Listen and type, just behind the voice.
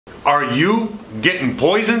Are you getting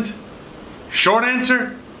poisoned? Short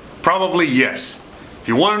answer, probably yes. If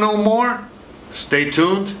you want to know more, stay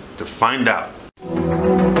tuned to find out.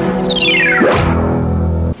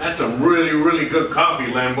 That's some really, really good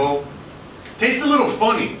coffee, Lambo. Tastes a little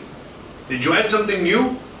funny. Did you add something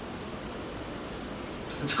new?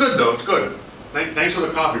 It's good though, it's good. Thanks for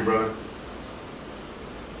the coffee, brother.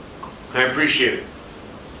 I appreciate it.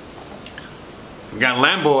 We got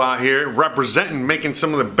Lambo out here representing, making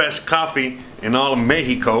some of the best coffee in all of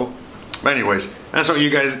Mexico. But anyways, that's what you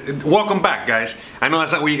guys, welcome back, guys. I know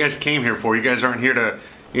that's not what you guys came here for. You guys aren't here to,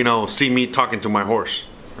 you know, see me talking to my horse.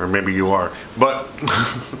 Or maybe you are. But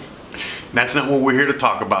that's not what we're here to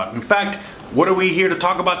talk about. In fact, what are we here to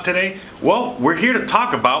talk about today? Well, we're here to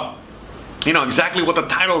talk about, you know, exactly what the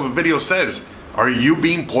title of the video says. Are you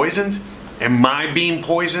being poisoned? Am I being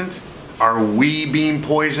poisoned? Are we being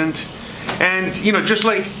poisoned? And, you know, just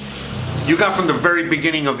like you got from the very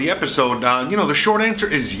beginning of the episode, you know, the short answer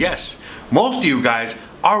is yes. Most of you guys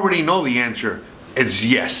already know the answer. It's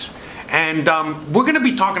yes. And we're going to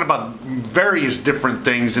be talking about various different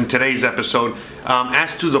things in today's episode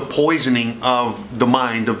as to the poisoning of the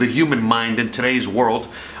mind, of the human mind in today's world.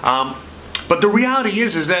 But the reality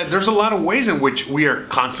is that there's a lot of ways in which we are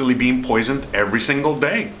constantly being poisoned every single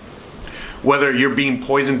day. Whether you're being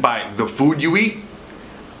poisoned by the food you eat,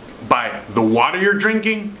 by the water you're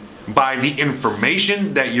drinking, by the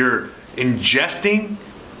information that you're ingesting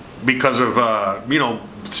because of, you know,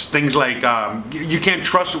 things like you can't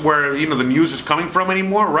trust where, you know, the news is coming from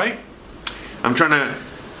anymore, right? I'm trying to,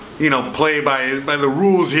 you know, play by the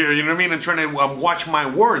rules here, you know what I mean? I'm trying to watch my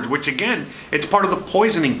words, which again, it's part of the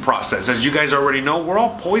poisoning process. As you guys already know, we're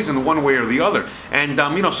all poisoned one way or the other. And,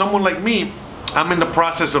 you know, someone like me, I'm in the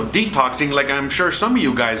process of detoxing, like I'm sure some of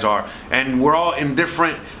you guys are, and we're all in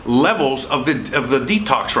different levels of the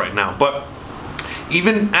detox right now. But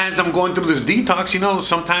even as I'm going through this detox, you know,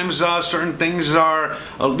 sometimes certain things are,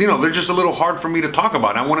 you know, they're just a little hard for me to talk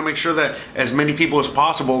about. I want to make sure that as many people as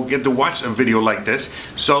possible get to watch a video like this.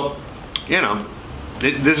 So, you know,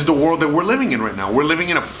 this is the world that we're living in right now. We're living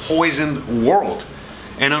in a poisoned world.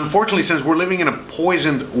 And unfortunately, since we're living in a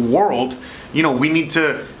poisoned world, you know, we need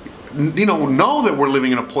to, you know that we're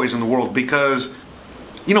living in a poisoned world, because,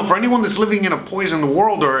 you know, for anyone that's living in a poisoned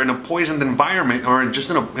world or in a poisoned environment, or just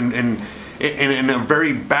in a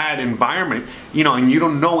very bad environment, you know, and you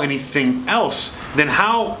don't know anything else, then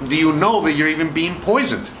how do you know that you're even being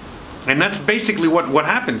poisoned? And that's basically what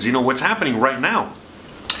happens, you know, what's happening right now.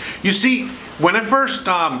 You see, when I first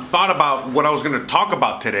thought about what I was going to talk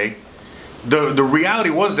about today, the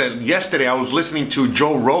reality was that yesterday I was listening to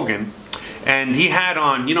Joe Rogan, and he had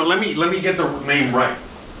on, you know, let me get the name right.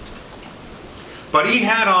 But he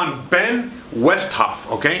had on Ben Westhoff,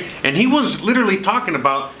 okay? And he was literally talking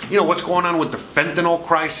about, you know, what's going on with the fentanyl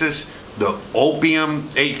crisis, the opium,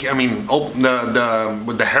 I mean,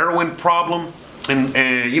 the heroin problem,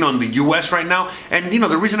 and you know, in the U.S. right now. And you know,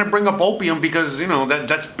 the reason I bring up opium, because you know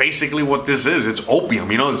that's basically what this is. It's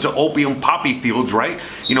opium. You know, it's the opium poppy fields, right?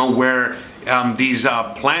 You know, where these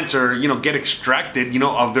plants are, you know, get extracted, you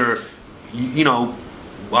know, of their, you know,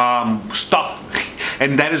 stuff,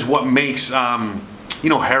 and that is what makes you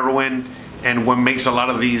know, heroin, and what makes a lot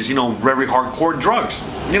of these, you know, very hardcore drugs.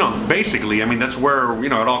 You know, basically, I mean, that's where, you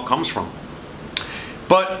know, it all comes from.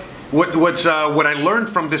 But what I learned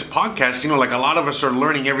from this podcast, you know, like a lot of us are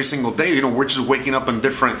learning every single day. You know, we're just waking up in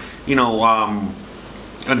different, you know,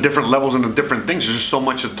 on different levels and different things. There's just so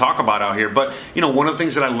much to talk about out here. But, you know, one of the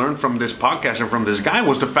things that I learned from this podcast and from this guy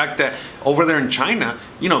was the fact that over there in China,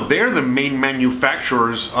 you know, they're the main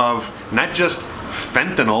manufacturers of not just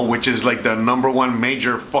fentanyl, which is like the #1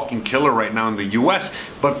 major fucking killer right now in the US,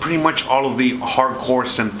 but pretty much all of the hardcore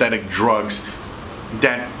synthetic drugs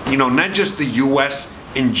that, you know, not just the US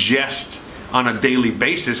ingest on a daily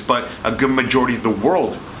basis, but a good majority of the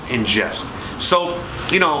world ingest. So,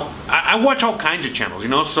 you know, I watch all kinds of channels, you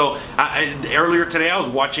know. So earlier today I was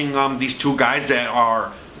watching these two guys that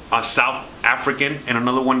are South African and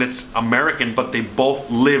another one that's American, but they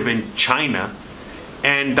both live in China.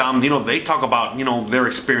 And, you know, they talk about, you know, their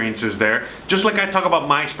experiences there, just like I talk about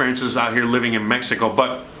my experiences out here living in Mexico.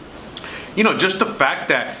 But, you know, just the fact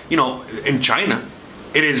that, you know, in China,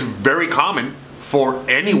 it is very common for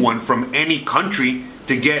anyone from any country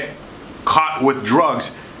to get caught with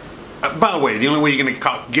drugs. By the way, the only way you're going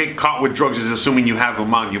to get caught with drugs is assuming you have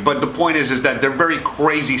them on you. But the point is that they're very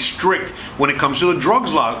crazy strict when it comes to the drug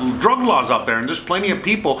laws out there. And there's plenty of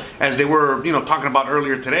people, as they were, you know, talking about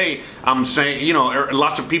earlier today, I'm saying, you know,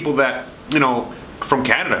 lots of people that, you know, from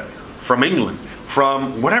Canada, from England,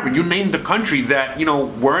 from whatever, you name the country, that, you know,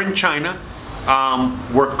 were in China,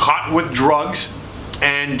 were caught with drugs,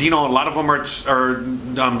 and a lot of them are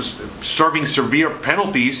serving severe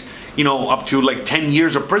penalties, up to like 10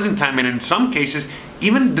 years of prison time, and in some cases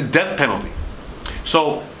even the death penalty.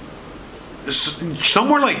 So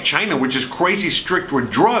somewhere like China, which is crazy strict with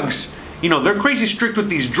drugs, they're crazy strict with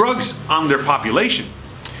these drugs on their population,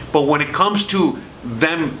 but when it comes to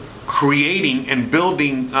them creating and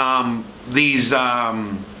building these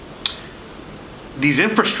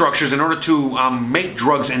infrastructures in order to make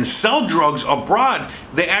drugs and sell drugs abroad,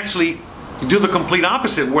 they actually do the complete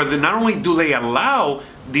opposite, where not only do they allow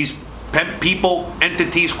these people,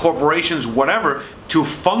 entities, corporations, whatever, to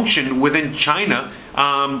function within China,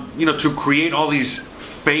 to create all these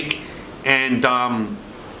fake and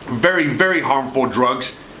very, very harmful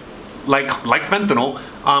drugs like fentanyl,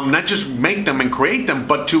 not just make them and create them,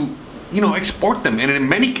 but to export them. And in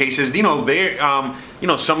many cases, they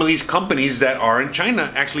some of these companies that are in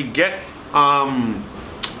China actually get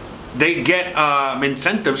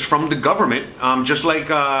incentives from the government, just like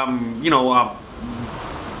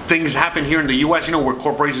things happen here in the US, where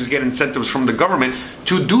corporations get incentives from the government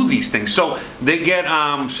to do these things. So they get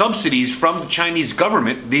subsidies from the Chinese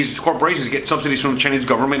government. These corporations get subsidies from the Chinese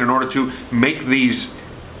government in order to make these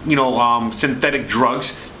synthetic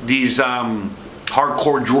drugs, these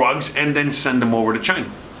hardcore drugs, and then send them over to China.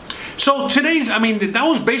 So that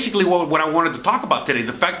was basically what I wanted to talk about today.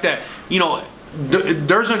 The fact that,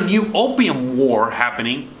 there's a new opium war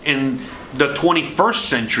happening in the 21st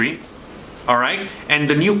century, all right? And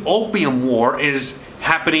the new opium war is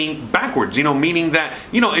happening backwards, meaning that,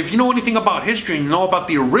 if you know anything about history and you know about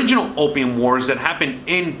the original opium wars that happened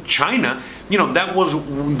in China, that was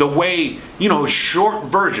the way, short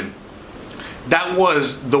version, that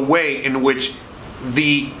was the way in which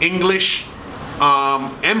the English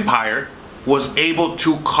empire was able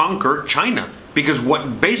to conquer China. Because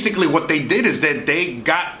what they did is that they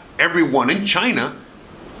got everyone in China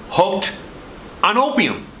hooked on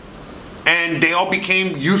opium, and they all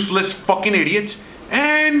became useless fucking idiots,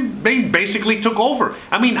 and they basically took over.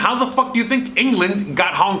 I mean, how the fuck do you think England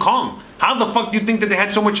got Hong Kong? How the fuck do you think that they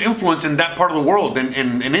had so much influence in that part of the world,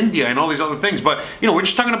 in India and all these other things? But, we're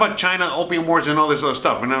just talking about China, opium wars, and all this other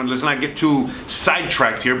stuff. And let's not get too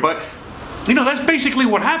sidetracked here. But, that's basically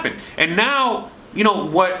what happened. And now,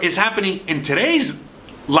 what is happening in today's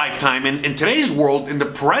lifetime, in today's world, in the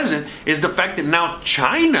present, is the fact that now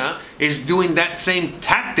China is doing that same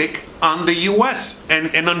tactic on the US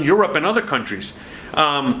and on Europe and other countries.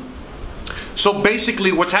 So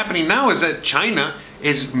basically what's happening now is that China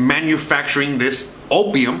is manufacturing this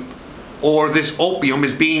opium, or this opium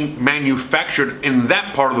is being manufactured in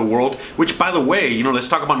that part of the world, which, by the way, let's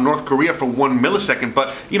talk about North Korea for 1 millisecond.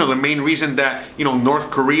 But, the main reason that,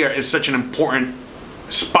 North Korea is such an important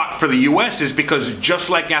spot for the US is because, just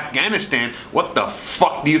like Afghanistan, what the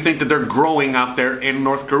fuck do you think that they're growing out there in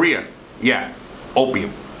North Korea? Yeah,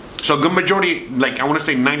 opium. So a good majority, like I want to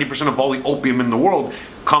say 90% of all the opium in the world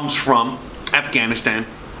comes from Afghanistan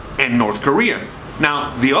and North Korea.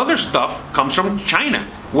 Now, the other stuff comes from China.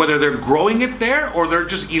 Whether they're growing it there or they're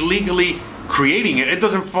just illegally creating it, it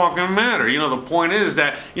doesn't fucking matter. The point is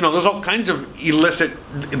that, there's all kinds of illicit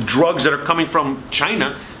drugs that are coming from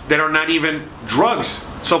China that are not even drugs.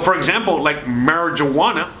 So, for example, like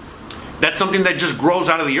marijuana, that's something that just grows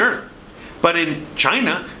out of the earth. But in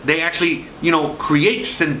China, they actually, create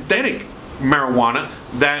synthetic marijuana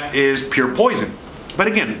that is pure poison. But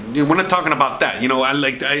again, we're not talking about that.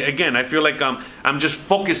 I feel like I'm just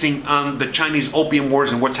focusing on the Chinese opium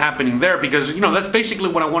wars and what's happening there, because, that's basically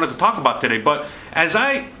what I wanted to talk about today. But as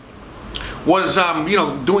I was,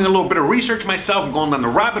 doing a little bit of research myself, going down the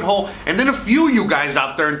rabbit hole, and then a few of you guys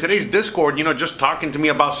out there in today's Discord, just talking to me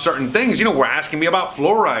about certain things, were asking me about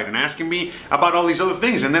fluoride and asking me about all these other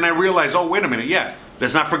things. And then I realized, oh, wait a minute, yeah,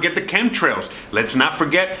 let's not forget the chemtrails. Let's not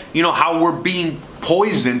forget, how we're being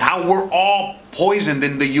poisoned, how we're all poisoned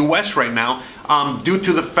in the US right now, due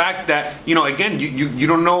to the fact that, again, you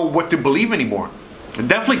don't know what to believe anymore. You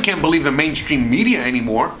definitely can't believe the mainstream media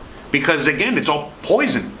anymore, because, again, it's all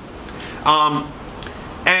poison.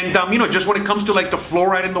 Just when it comes to like the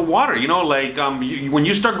fluoride in the water, when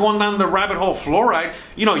you start going down the rabbit hole of fluoride,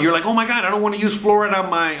 you're like, oh my God, I don't want to use fluoride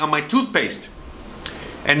on my toothpaste.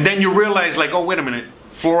 And then you realize, like, oh, wait a minute,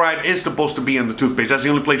 fluoride is supposed to be in the toothpaste. That's the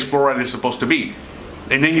only place fluoride is supposed to be.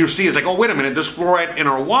 And then you see, it's like, oh, wait a minute, there's fluoride in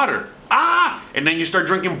our water. Ah! And then you start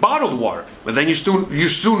drinking bottled water. But then you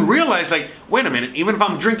soon realize, like, wait a minute, even if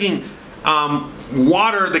I'm drinking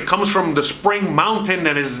water that comes from the spring mountain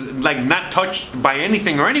that is like not touched by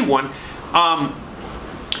anything or anyone,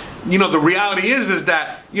 the reality is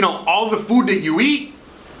that, all the food that you eat,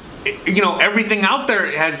 everything out there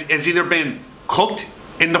has either been cooked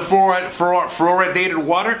in the fluoridated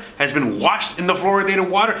water, has been washed in the fluoridated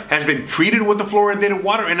water, has been treated with the fluoridated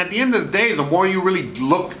water. And at the end of the day, the more you really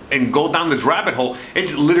look and go down this rabbit hole,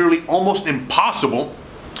 it's literally almost impossible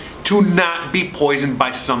to not be poisoned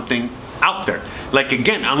by something out there. Like,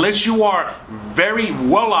 again, unless you are very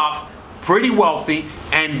well off, pretty wealthy,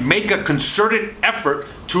 and make a concerted effort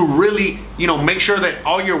to really, you know, make sure that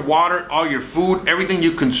all your water, all your food, everything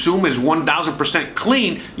you consume is 1000%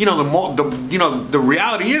 clean. You know, the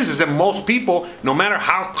reality is that most people, no matter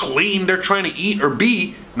how clean they're trying to eat or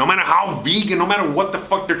be, no matter how vegan, no matter what the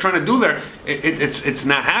fuck they're trying to do there, it's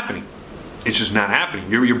not happening. It's just not happening.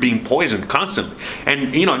 You're being poisoned constantly.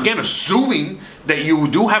 And, you know, again, assuming that you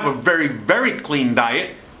do have a very, very clean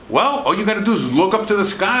diet, well, all you got to do is look up to the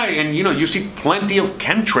sky, and, you know, you see plenty of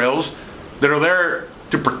chemtrails that are there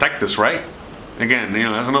to protect us, right? Again, you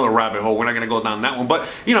know, that's another rabbit hole. We're not going to go down that one. But,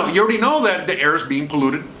 you know, you already know that the air is being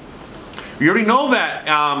polluted. You already know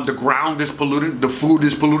that the ground is polluted, the food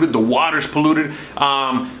is polluted, the water is polluted,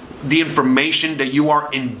 the information that you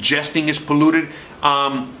are ingesting is polluted.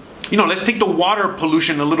 You know, let's take the water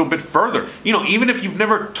pollution a little bit further. You know, even if you've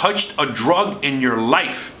never touched a drug in your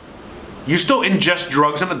life, you still ingest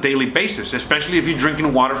drugs on a daily basis, especially if you're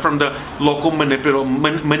drinking water from the local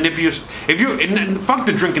if you, and fuck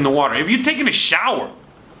the drinking the water, if you're taking a shower,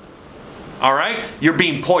 all right, you're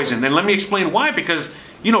being poisoned. And let me explain why. Because,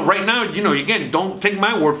 you know, right now, you know, again, don't take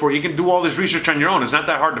my word for it. You can do all this research on your own. It's not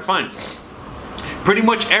that hard to find. Pretty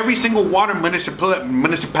much every single water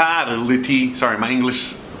municipality, sorry, my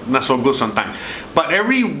English not so good sometimes, but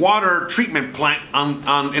every water treatment plant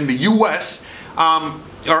in the U.S.,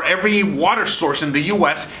 or every water source in the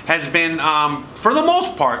U.S. has been, for the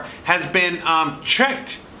most part, has been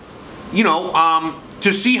checked, you know,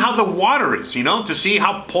 to see how the water is, you know, to see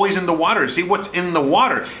how poisoned the water is, see what's in the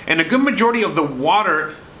water. And a good majority of the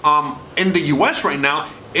water in the U.S. right now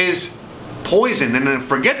is poisoned. And then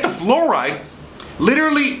forget the fluoride,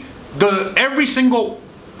 literally every single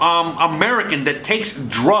American that takes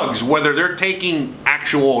drugs, whether they're taking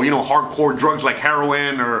actual, you know, hardcore drugs like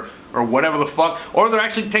heroin or whatever the fuck, or they're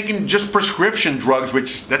actually taking just prescription drugs,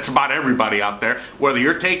 which that's about everybody out there, whether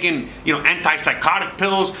you're taking, you know, antipsychotic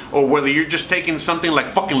pills or whether you're just taking something like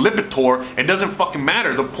fucking Lipitor, it doesn't fucking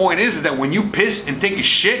matter. The point is that when you piss and take a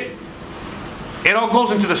shit, it all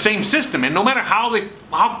goes into the same system, and no matter how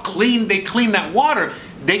clean they clean that water,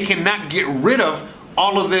 they cannot get rid of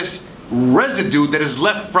all of this residue that is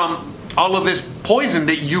left from all of this poison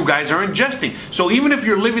that you guys are ingesting. So even if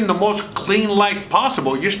you're living the most clean life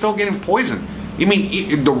possible, you're still getting poisoned. You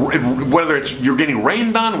mean, whether it's you're getting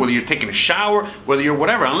rained on, whether you're taking a shower, whether you're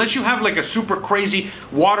whatever, unless you have like a super crazy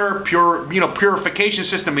water purification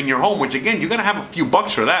system in your home, which again, you're gonna have a few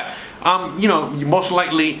bucks for that. You know, most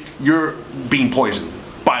likely you're being poisoned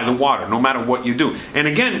by the water, no matter what you do. And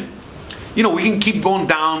again, you know, we can keep going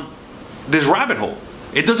down this rabbit hole.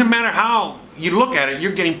 It doesn't matter how you look at it,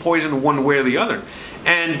 you're getting poisoned one way or the other.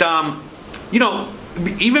 And, you know,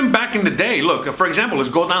 even back in the day, look, for example, let's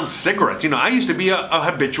go down to cigarettes. You know, I used to be a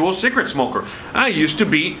habitual cigarette smoker. I used to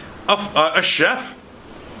be a chef.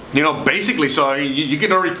 You know, basically, so you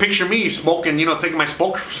can already picture me smoking, you know, taking my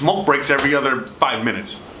smoke breaks every other 5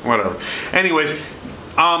 minutes, whatever. Anyways,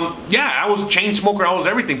 yeah, I was a chain smoker, I was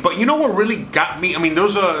everything. But you know what really got me? I mean,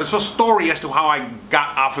 there's a story as to how I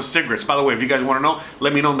got off of cigarettes. By the way, if you guys want to know,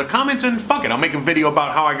 let me know in the comments, and fuck it, I'll make a video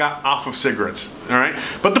about how I got off of cigarettes. All right.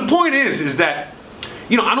 But the point is that,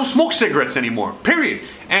 you know, I don't smoke cigarettes anymore. Period.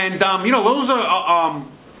 And you know, those are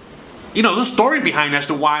you know, there's a story behind as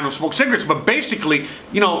to why I don't smoke cigarettes, but basically,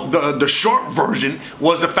 you know, the short version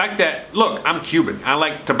was the fact that, look, I'm Cuban. I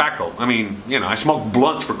like tobacco. I mean, you know, I smoke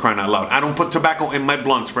blunts, for crying out loud. I don't put tobacco in my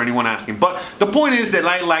blunts, for anyone asking. But the point is that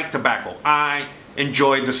I like tobacco. I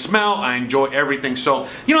enjoy the smell. I enjoy everything. So,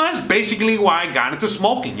 you know, that's basically why I got into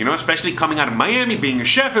smoking, you know, especially coming out of Miami, being a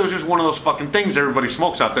chef. It was just one of those fucking things everybody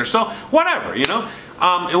smokes out there. So, whatever, you know.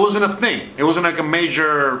 It wasn't a thing. It wasn't like a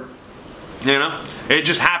major, you know, it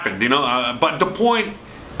just happened, you know. But the point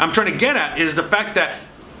I'm trying to get at is the fact that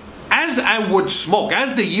as I would smoke,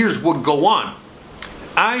 as the years would go on,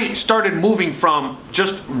 I started moving from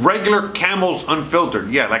just regular Camels unfiltered.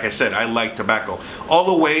 Yeah, like I said, I like tobacco.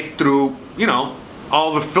 All the way through, you know,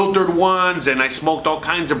 all the filtered ones, and I smoked all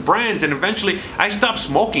kinds of brands, and eventually I stopped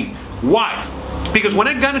smoking. Why? Because when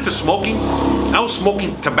I got into smoking, I was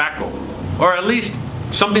smoking tobacco, or at least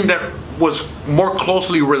something that was more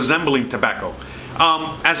closely resembling tobacco.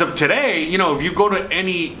 As of today, you know, if you go to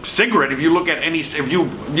any cigarette, if you look at any, if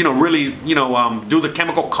you know, really, you know, do the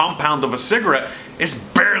chemical compound of a cigarette, it's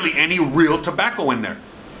barely any real tobacco in there.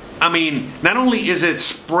 I mean, not only is it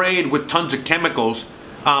sprayed with tons of chemicals,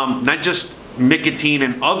 not just nicotine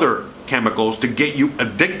and other chemicals to get you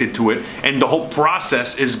addicted to it, and the whole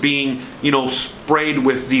process is being, you know, sprayed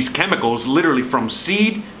with these chemicals, literally from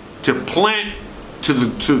seed to plant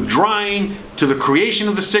to drying to the creation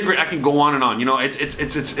of the cigarette. I can go on and on. You know,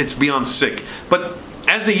 it's beyond sick. But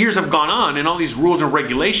as the years have gone on and all these rules and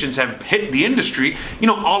regulations have hit the industry, you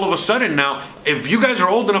know, all of a sudden now, if you guys are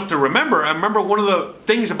old enough to remember, I remember one of the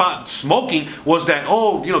things about smoking was that,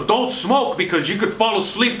 oh, you know, don't smoke because you could fall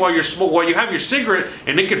asleep while you have your cigarette,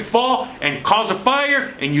 and it could fall and cause a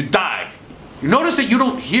fire and you die. You notice that you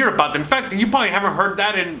don't hear about that. In fact, you probably haven't heard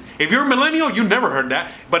that, and if you're a millennial, you never heard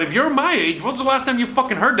that. But if you're my age, when's the last time you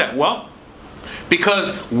fucking heard that? Well,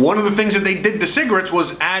 because one of the things that they did to cigarettes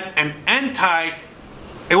was add an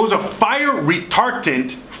it was a fire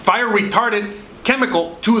retardant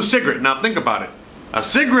chemical to a cigarette. Now think about it. A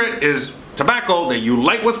cigarette is tobacco that you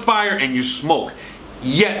light with fire and you smoke.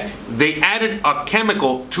 Yet they added a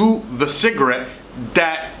chemical to the cigarette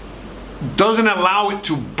that doesn't allow it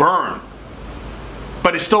to burn,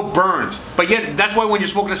 but it still burns. But yet that's why when you're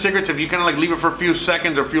smoking a cigarette, if you kind of like leave it for a few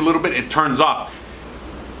seconds or a few little bit, it turns off.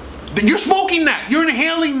 You're smoking that. You're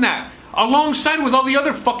inhaling that, alongside with all the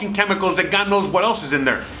other fucking chemicals that God knows what else is in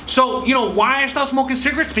there. So, you know, why I stopped smoking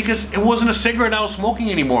cigarettes? Because it wasn't a cigarette I was smoking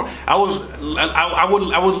anymore. It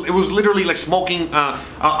was literally like smoking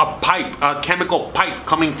a pipe, a chemical pipe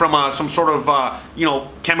coming from some sort of, you know,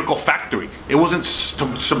 chemical factory. It wasn't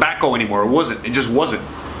tobacco anymore. It wasn't. It just wasn't.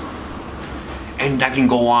 And I can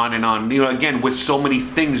go on and on, you know, again, with so many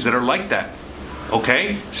things that are like that.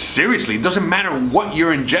 Okay? Seriously, it doesn't matter what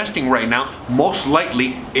you're ingesting right now, most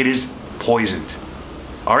likely it is poisoned.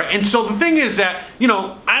 Alright? And so the thing is that, you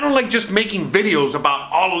know, I don't like just making videos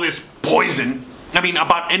about all of this poison. I mean,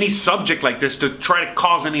 about any subject like this to try to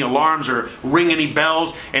cause any alarms or ring any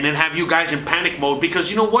bells and then have you guys in panic mode, because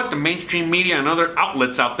you know what? The mainstream media and other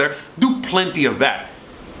outlets out there do plenty of that.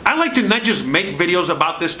 I like to not just make videos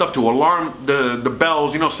about this stuff to alarm the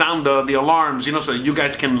bells, you know, sound the alarms, you know, so that you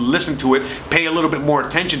guys can listen to it, pay a little bit more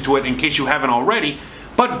attention to it in case you haven't already.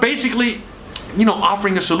 But basically, you know,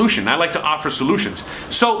 offering a solution. I like to offer solutions.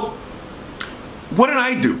 So, what did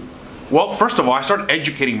I do? Well, first of all, I started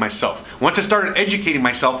educating myself. Once I started educating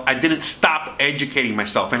myself, I didn't stop educating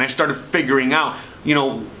myself. And I started figuring out, you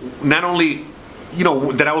know, not only, you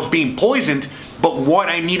know, that I was being poisoned, but what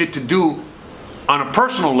I needed to do on a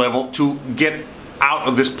personal level to get out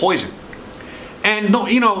of this poison. And no,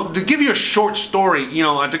 you know, to give you a short story, you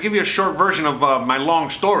know, to give you a short version of my long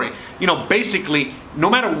story, you know, basically, no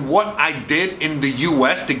matter what I did in the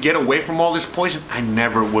US to get away from all this poison, I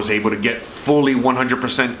never was able to get fully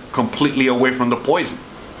 100% completely away from the poison.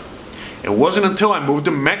 It wasn't until I moved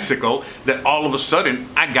to Mexico that all of a sudden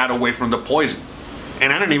I got away from the poison.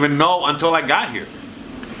 And I didn't even know until I got here.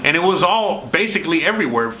 And it was all basically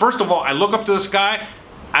everywhere. First of all, I look up to the sky,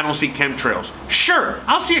 I don't see chemtrails. Sure,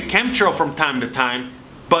 I'll see a chemtrail from time to time,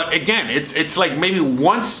 but again, it's like maybe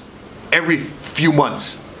once every few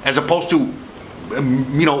months, as opposed to,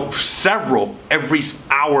 you know, several every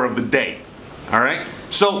hour of the day. All right.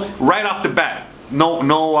 So right off the bat, no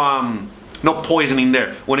poisoning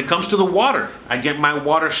there. When it comes to the water, I get my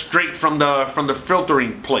water straight from the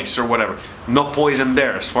filtering place or whatever. No poison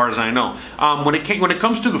there, as far as I know. When it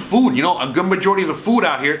comes to the food, you know, a good majority of the food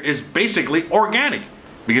out here is basically organic,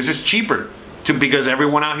 because it's cheaper because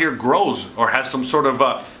everyone out here grows or has some sort of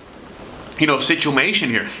you know, situation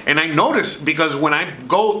here. And I notice, because when I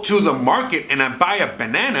go to the market and I buy a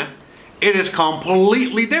banana, it is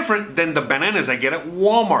completely different than the bananas I get at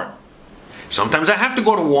Walmart. Sometimes I have to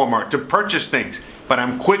go to Walmart to purchase things, but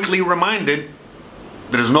I'm quickly reminded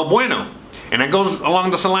that there's no bueno. And it goes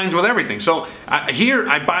along the lines with everything. So here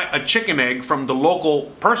I buy a chicken egg from the local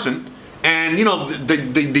person, and you know,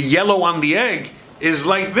 the yellow on the egg is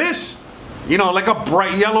like this. You know, like a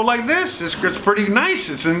bright yellow like this. It's pretty nice.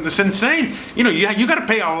 It's insane. You know, you got to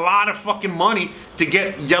pay a lot of fucking money to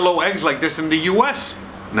get yellow eggs like this in the US.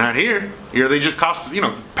 Not here. Here they just cost, you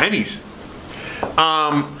know, pennies.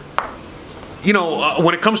 You know,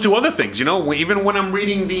 when it comes to other things, you know, even when I'm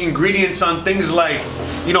reading the ingredients on things like,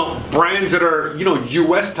 you know, brands that are, you know,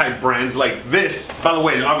 US type brands like this. By the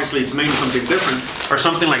way, obviously it's named something different, or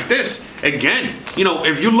something like this. Again, you know,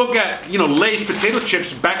 if you look at, you know, Lay's potato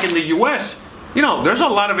chips back in the US, you know, there's a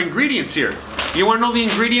lot of ingredients here. You want to know the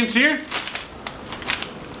ingredients here?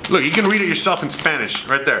 Look, you can read it yourself in Spanish,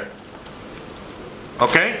 right there.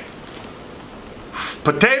 Okay?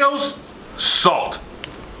 Potatoes, salt,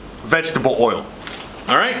 vegetable oil.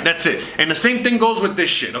 All right, that's it. And the same thing goes with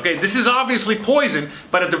this shit. Okay, this is obviously poison,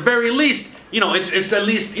 but at the very least, you know, it's at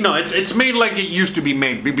least, you know, it's made like it used to be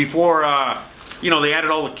made before they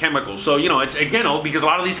added all the chemicals. So, it's, again, because a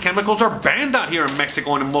lot of these chemicals are banned out here in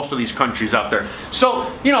Mexico and in most of these countries out there.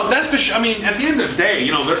 So, that's the, I mean, at the end of the day,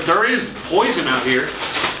 there is poison out here,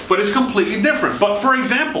 but it's completely different. But for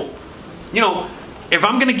example, if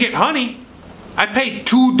I'm gonna get honey, I pay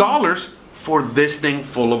 $2 for this thing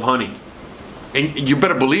full of honey. And you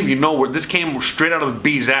better believe where this came straight out of the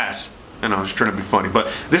bee's ass. I know, I was trying to be funny, but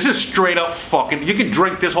this is straight up fucking, you can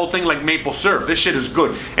drink this whole thing like maple syrup. This shit is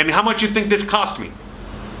good. And how much you think this cost me?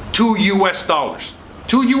 $2 US. $2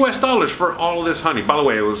 US for all of this honey. By the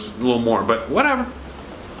way, it was a little more, but whatever.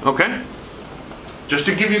 Okay? Just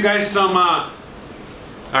to give you guys some, all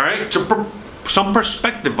right, some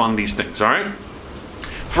perspective on these things, all right?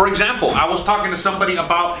 For example, I was talking to somebody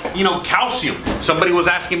about, calcium. Somebody was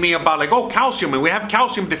asking me about like, oh, calcium, and we have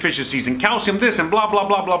calcium deficiencies and calcium this and blah, blah,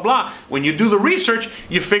 blah, blah, blah. When you do the research,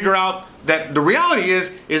 you figure out that the reality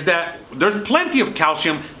is that there's plenty of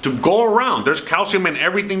calcium to go around. There's calcium in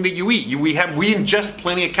everything that you eat. We ingest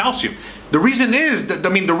plenty of calcium. The reason is that,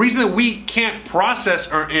 the reason that we can't process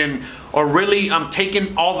or really take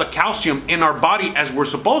in all the calcium in our body as we're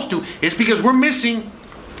supposed to is because we're missing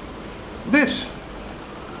this.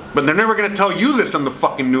 But they're never going to tell you this on the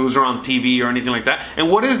fucking news or on TV or anything like that.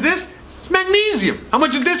 And what is this? It's magnesium. How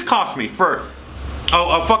much did this cost me for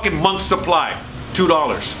a fucking month's supply? $2.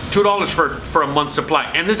 $2 for a month's supply.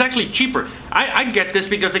 And it's actually cheaper. I get this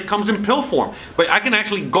because it comes in pill form. But I can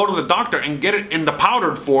actually go to the doctor and get it in the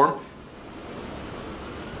powdered form.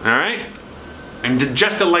 Alright? And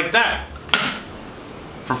digest it like that.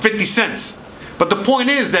 For 50 cents. But the point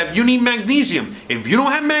is that you need magnesium. If you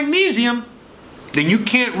don't have magnesium, then you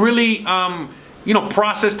can't really,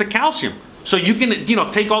 process the calcium. So you can,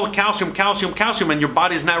 take all the calcium, and your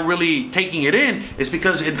body's not really taking it in. It's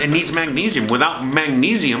because it needs magnesium. Without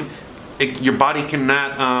magnesium, your body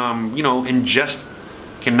cannot, ingest,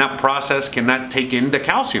 cannot process, cannot take in the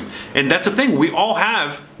calcium. And that's the thing. We all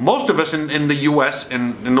have, most of us in the U.S.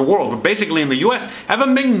 and in the world, but basically in the U.S., have a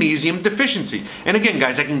magnesium deficiency. And again,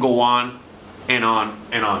 guys, I can go on and on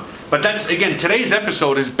and on. But that's, again, today's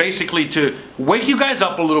episode is basically to wake you guys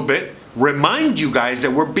up a little bit, remind you guys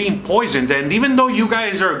that we're being poisoned, and even though you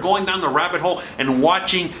guys are going down the rabbit hole and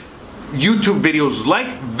watching YouTube videos like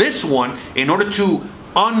this one in order to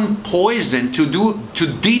unpoison, to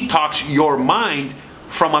detox your mind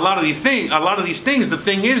from a lot of these things, the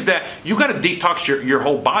thing is that you got to detox your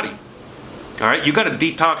whole body. All right, you got to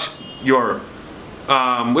detox your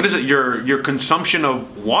your consumption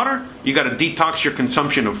of water. You got to detox your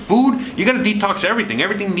consumption of food. You got to detox everything.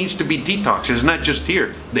 Everything needs to be detoxed. It's not just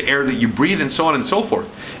here. The air that you breathe and so on and so forth.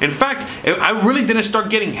 In fact, I really didn't start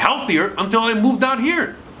getting healthier until I moved out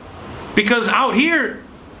here. Because out here,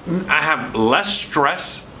 I have less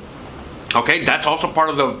stress. Okay, that's also part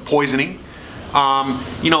of the poisoning.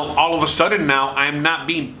 All of a sudden now I'm not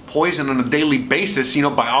being poisoned on a daily basis,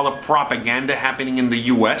 by all the propaganda happening in the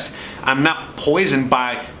US. I'm not poisoned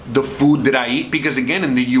by the food that I eat because, again,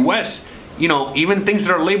 in the US, even things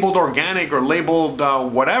that are labeled organic or labeled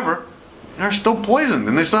whatever, they're still poisoned,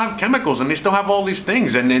 and they still have chemicals, and they still have all these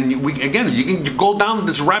things. And then you can go down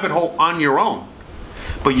this rabbit hole on your own.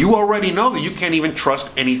 But you already know that you can't even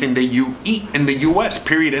trust anything that you eat in the US,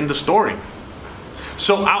 period, end of story.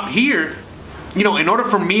 So out here, in order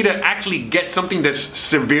for me to actually get something that's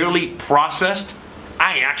severely processed,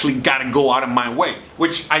 I actually got to go out of my way,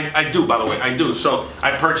 which I do, by the way, I do. So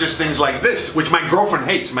I purchase things like this, which my girlfriend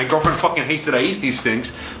hates. My girlfriend fucking hates that I eat these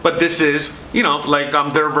things. But this is, like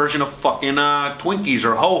their version of fucking Twinkies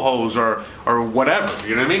or Ho-Hos or whatever.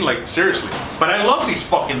 You know what I mean? Like, seriously. But I love these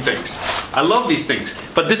fucking things. I love these things.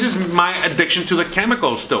 But this is my addiction to the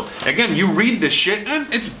chemicals still. Again, you read this shit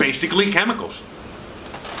and it's basically chemicals.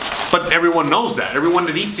 But everyone knows that. Everyone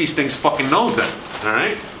that eats these things fucking knows that. All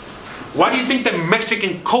right? Why do you think that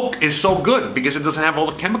Mexican Coke is so good? Because it doesn't have all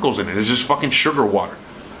the chemicals in it. It's just fucking sugar water.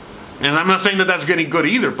 And I'm not saying that that's getting good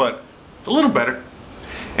either, but it's a little better.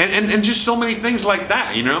 And just so many things like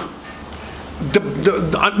that,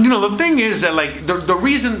 The thing is that, like, the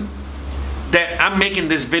reason that I'm making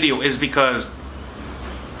this video is because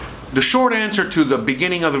the short answer to the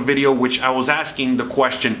beginning of the video, which I was asking the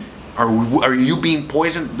question, are you being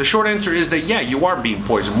poisoned? The short answer is that, yeah, you are being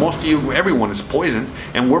poisoned. Most of you, everyone is poisoned,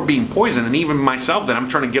 and we're being poisoned. And even myself, that I'm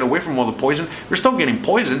trying to get away from all the poison, we're still getting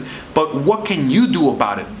poisoned. But what can you do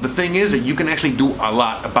about it? The thing is that you can actually do a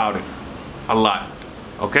lot about it. A lot.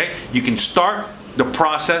 Okay? You can start the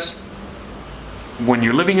process when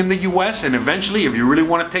you're living in the US, and eventually, if you really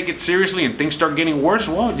want to take it seriously and things start getting worse,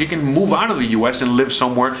 well, you can move out of the US and live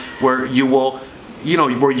somewhere where you will,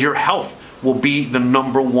 where your health will be the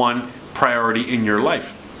 #1 priority in your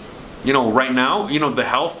life. you know, right now, you know, the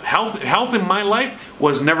health in my life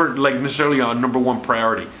was never like necessarily a #1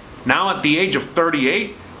 priority. Now at the age of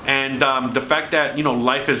 38, and the fact that, you know,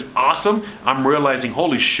 life is awesome, I'm realizing,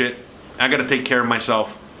 holy shit, I gotta take care of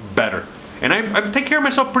myself better. And I take care of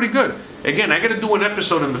myself pretty good. Again, I gotta do an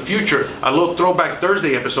episode in the future, a little Throwback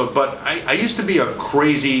Thursday episode, but I used to be a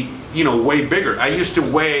crazy, you know, way bigger. I used to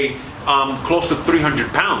weigh close to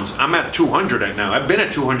 300 pounds. I'm at 200 right now. I've been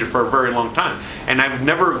at 200 for a very long time, and I've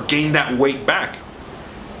never gained that weight back.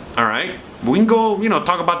 All right? We can go, you know,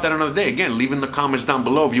 talk about that another day. Again, leave in the comments down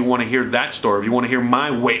below if you want to hear that story, if you want to hear my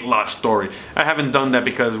weight loss story. I haven't done that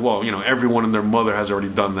because, well, you know, everyone and their mother has already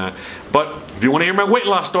done that. But if you want to hear my weight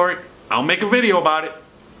loss story, I'll make a video about it.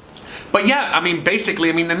 But yeah, I mean, basically,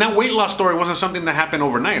 I mean, and that weight loss story wasn't something that happened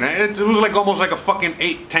overnight. It was like almost like a fucking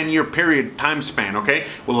 8-10 year period time span, okay?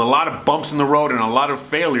 With a lot of bumps in the road and a lot of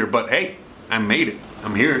failure. But hey, I made it.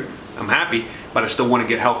 I'm here. I'm happy, but I still want to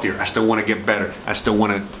get healthier. I still want to get better. I still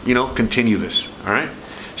want to, you know, continue this, all right?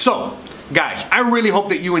 So, guys, I really hope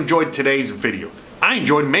that you enjoyed today's video. I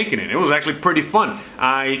enjoyed making it. It was actually pretty fun.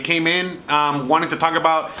 I came in wanting to talk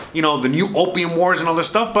about, you know, the new opium wars and all this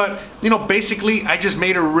stuff, but, you know, basically, I just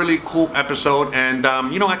made a really cool episode, and,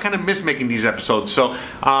 you know, I kind of miss making these episodes. So,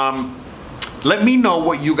 let me know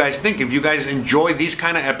what you guys think, if you guys enjoy these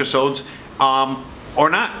kind of episodes or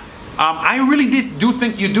not. I really do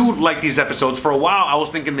think you do like these episodes. For a while, I was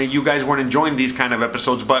thinking that you guys weren't enjoying these kind of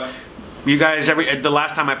episodes, but you guys, the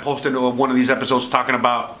last time I posted one of these episodes talking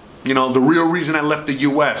about, you know, the real reason I left the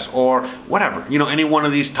US or whatever, you know, any one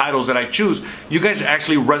of these titles that I choose, you guys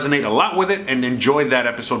actually resonate a lot with it and enjoy that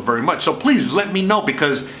episode very much. So please let me know,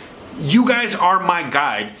 because you guys are my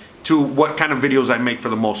guide to what kind of videos I make for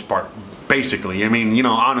the most part. Basically, I mean, you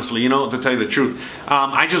know, honestly, you know, to tell you the truth,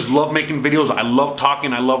 I just love making videos. I love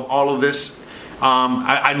talking. I love all of this.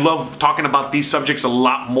 I love talking about these subjects a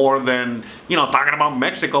lot more than, you know, talking about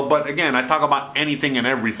Mexico. But again, I talk about anything and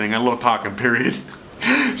everything. I love talking, period.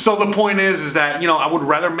 So the point is that, you know, I would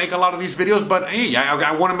rather make a lot of these videos, but hey,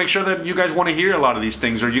 I want to make sure that you guys want to hear a lot of these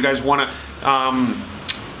things, or you guys want to,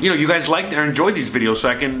 you know, you guys like or enjoy these videos, so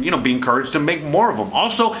I can, you know, be encouraged to make more of them.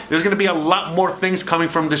 Also, there's going to be a lot more things coming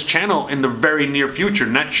from this channel in the very near future.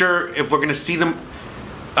 Not sure if we're going to see them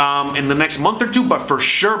in the next month or two, but for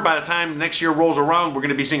sure by the time next year rolls around, we're going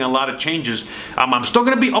to be seeing a lot of changes. I'm still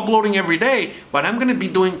going to be uploading every day, but I'm going to be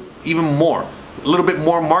doing even more, a little bit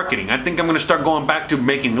more marketing. I think I'm going to start going back to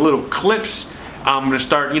making little clips. I'm going to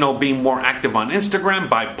start, you know, being more active on Instagram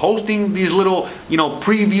by posting these little, you know,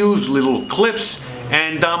 previews, little clips.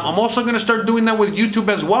 And I'm also going to start doing that with YouTube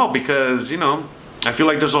as well, because, you know, I feel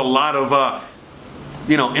like there's a lot of,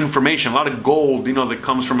 you know, information, a lot of gold, you know, that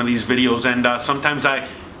comes from these videos. And sometimes I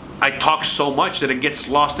talk so much that it gets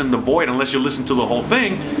lost in the void unless you listen to the whole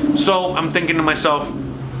thing. So I'm thinking to myself,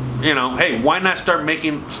 you know, hey, why not start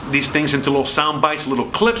making these things into little sound bites, little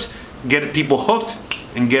clips, get people hooked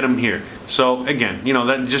and get them here. So again, you know,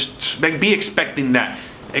 that just be expecting that.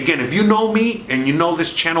 Again, if you know me and you know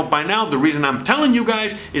this channel by now, the reason I'm telling you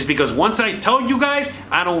guys is because once I tell you guys,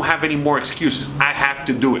 I don't have any more excuses. I have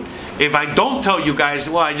to do it. If I don't tell you guys,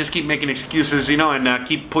 well, I just keep making excuses, you know, and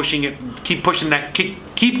keep pushing it, keep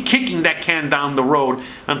kicking that can down the road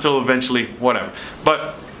until eventually, whatever.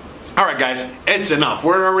 But all right, guys, it's enough.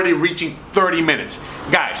 We're already reaching 30 minutes.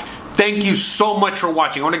 Guys, thank you so much for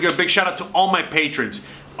watching. I want to give a big shout out to all my patrons.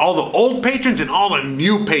 All the old patrons and all the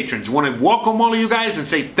new patrons. I want to welcome all of you guys and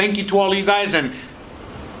say thank you to all of you guys, and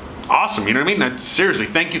awesome, you know what I mean? Seriously,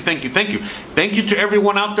 thank you, thank you, thank you. Thank you to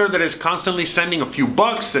everyone out there that is constantly sending a few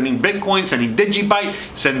bucks, sending Bitcoin, sending Digibyte,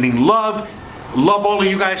 sending love. Love all of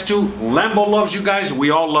you guys too. Lambo loves you guys. We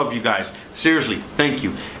all love you guys. Seriously, thank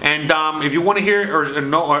you. And if you want to hear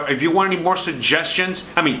or if you want any more suggestions,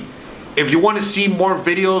 I mean, if you want to see more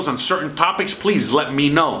videos on certain topics, please let me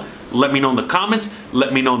know. Let me know in the comments.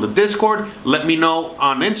 Let me know in the Discord. Let me know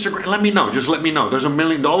on Instagram. Let me know. Just let me know. There's a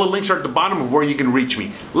million. All the links are at the bottom of where you can reach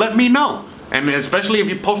me. Let me know. And especially if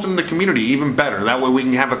you post them in the community, even better. That way we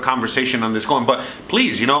can have a conversation on this going. But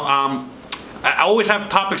please, you know, I always have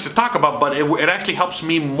topics to talk about, but it actually helps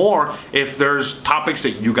me more if there's topics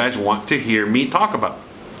that you guys want to hear me talk about.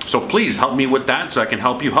 So please help me with that so I can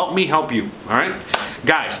help you. Help me help you. All right?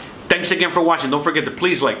 Guys, thanks again for watching. Don't forget to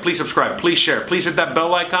please like, please subscribe, please share, please hit that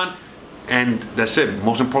bell icon. And that's it.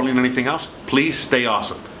 Most importantly than anything else, please stay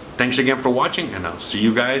awesome. Thanks again for watching, and I'll see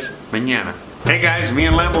you guys mañana. Hey guys, me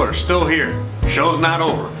and Lambo are still here. Show's not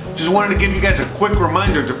over. Just wanted to give you guys a quick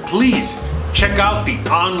reminder to please check out the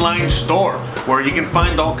online store where you can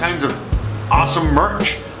find all kinds of awesome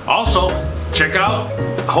merch. Also, check out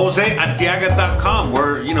josearteaga.com,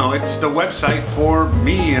 where, you know, it's the website for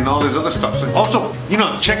me and all this other stuff. So also, you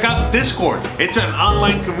know, check out Discord. It's an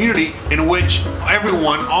online community in which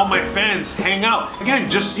everyone, all my fans, hang out. Again,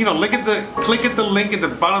 just, you know, click at the link in the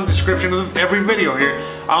bottom description of every video here,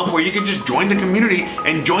 where you can just join the community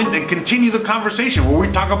and continue the conversation, where we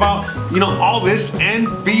talk about, you know, all this and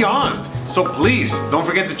beyond. So please, don't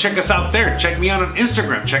forget to check us out there. Check me out on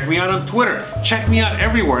Instagram, check me out on Twitter, check me out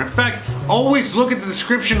everywhere. In fact, always look at the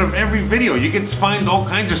description of every video. You can find all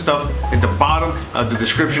kinds of stuff at the bottom of the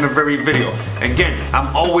description of every video. Again,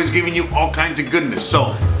 I'm always giving you all kinds of goodness.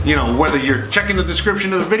 So, you know, whether you're checking the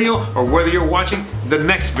description of the video or whether you're watching the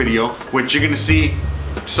next video, which you're gonna see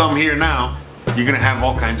some here now, you're gonna have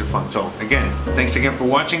all kinds of fun. So again, thanks again for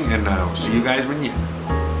watching, and I'll see you guys when you